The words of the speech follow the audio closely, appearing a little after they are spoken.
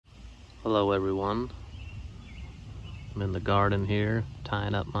Hello everyone. I'm in the garden here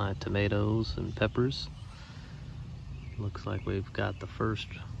tying up my tomatoes and peppers. Looks like we've got the first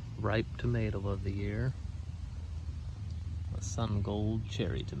ripe tomato of the year. A sun gold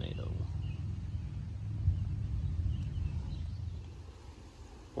cherry tomato.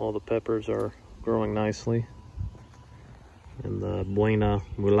 All the peppers are growing nicely. And the Buena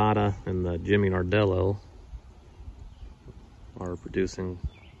Mulata and the Jimmy Nardello are producing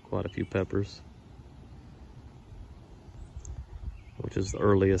quite a few peppers, which is the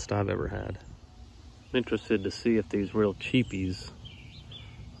earliest I've ever had. I'm interested to see if these real cheapies,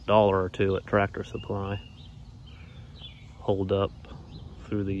 $1 or $2 at Tractor Supply, hold up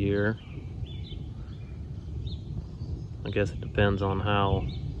through the year. I guess it depends on how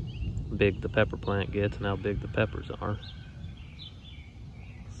big the pepper plant gets and how big the peppers are.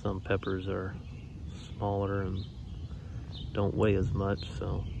 Some peppers are smaller and don't weigh as much,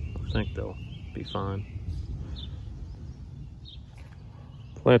 so I think they'll be fine.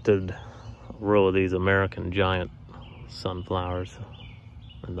 Planted a row of these American giant sunflowers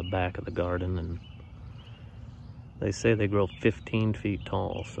in the back of the garden, and they say they grow 15 feet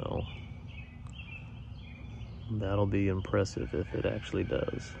tall, so that'll be impressive if it actually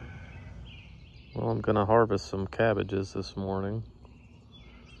does. Well, I'm gonna harvest some cabbages this morning.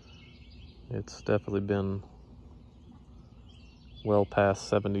 It's definitely been well past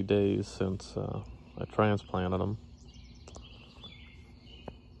 70 days since I transplanted them.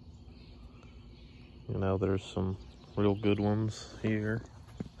 You know, there's some real good ones here.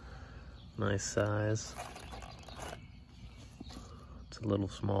 Nice size. It's a little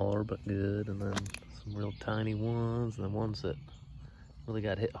smaller but good, and then some real tiny ones, and the ones that really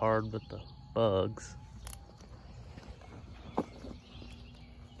got hit hard with the bugs.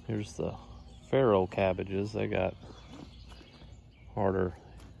 Here's the Farao cabbages. They got harder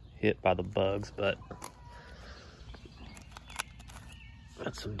hit by the bugs, but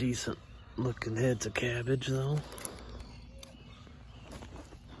got some decent looking heads of cabbage though.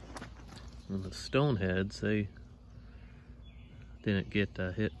 And the Stoneheads, they didn't get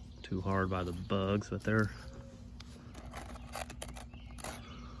hit too hard by the bugs, but they're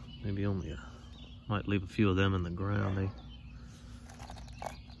maybe only might leave a few of them in the ground.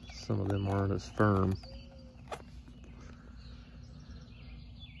 Some of them aren't as firm.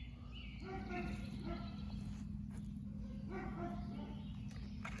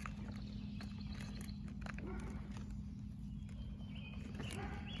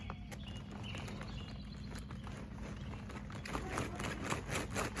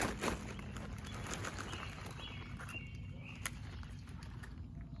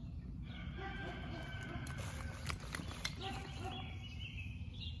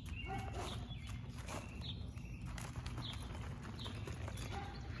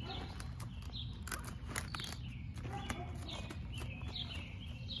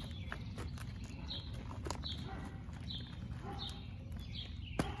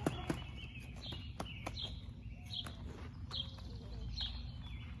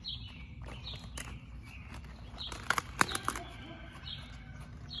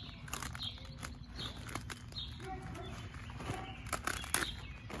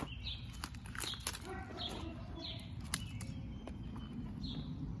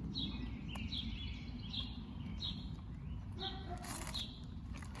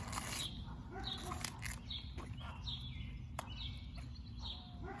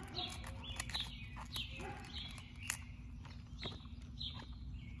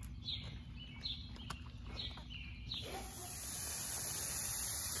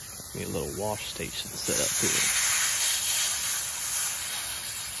 Need a little wash station set up here.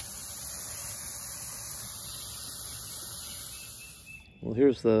 Well,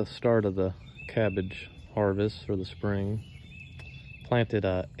 here's the start of the cabbage harvest for the spring. Planted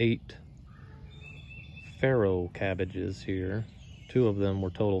 8 Farao cabbages here. 2 of them were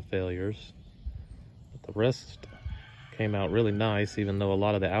total failures, but the rest came out really nice, even though a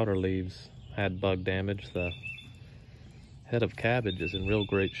lot of the outer leaves had bug damage. The head of cabbage is in real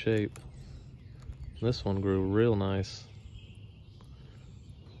great shape. This one grew real nice.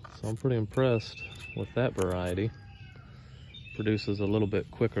 So I'm pretty impressed with that variety. Produces a little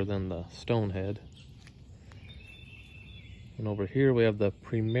bit quicker than the Stonehead. And over here we have the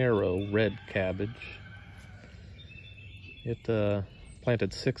Primero red cabbage. It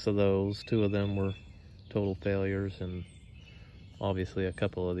planted 6 of those. 2 of them were total failures, and obviously a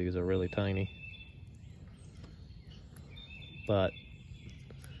couple of these are really tiny. But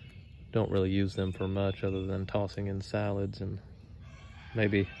don't really use them for much other than tossing in salads, and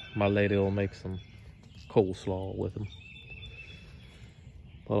maybe my lady will make some coleslaw with them.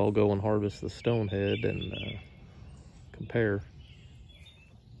 But I'll go and harvest the Stonehead and compare.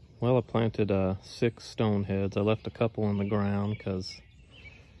 Well, I planted 6 Stoneheads. I left a couple in the ground because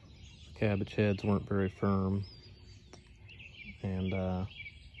cabbage heads weren't very firm. And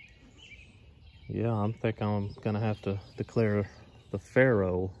yeah, I think I'm gonna have to declare the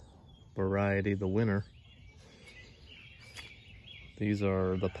Farao variety the winner. These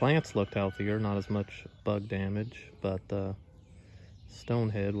are, the plants looked healthier, not as much bug damage, but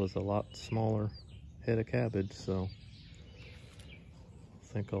Stonehead was a lot smaller head of cabbage, so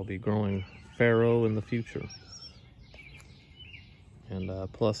I think I'll be growing Farao in the future. And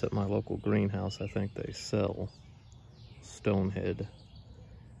plus at my local greenhouse, I think they sell Stonehead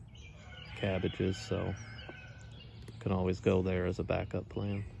cabbages, so you can always go there as a backup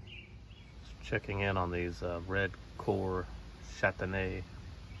plan. Checking in on these red core châtaignier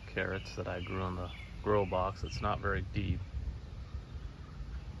carrots that I grew in the grow box. It's not very deep,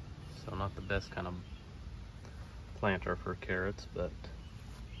 so not the best kind of planter for carrots, but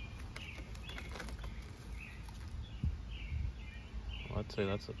well, I'd say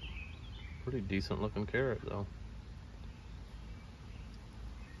that's a pretty decent looking carrot though.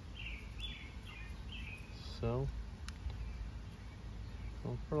 So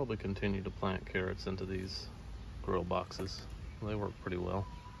I'll probably continue to plant carrots into these grow boxes. They work pretty well.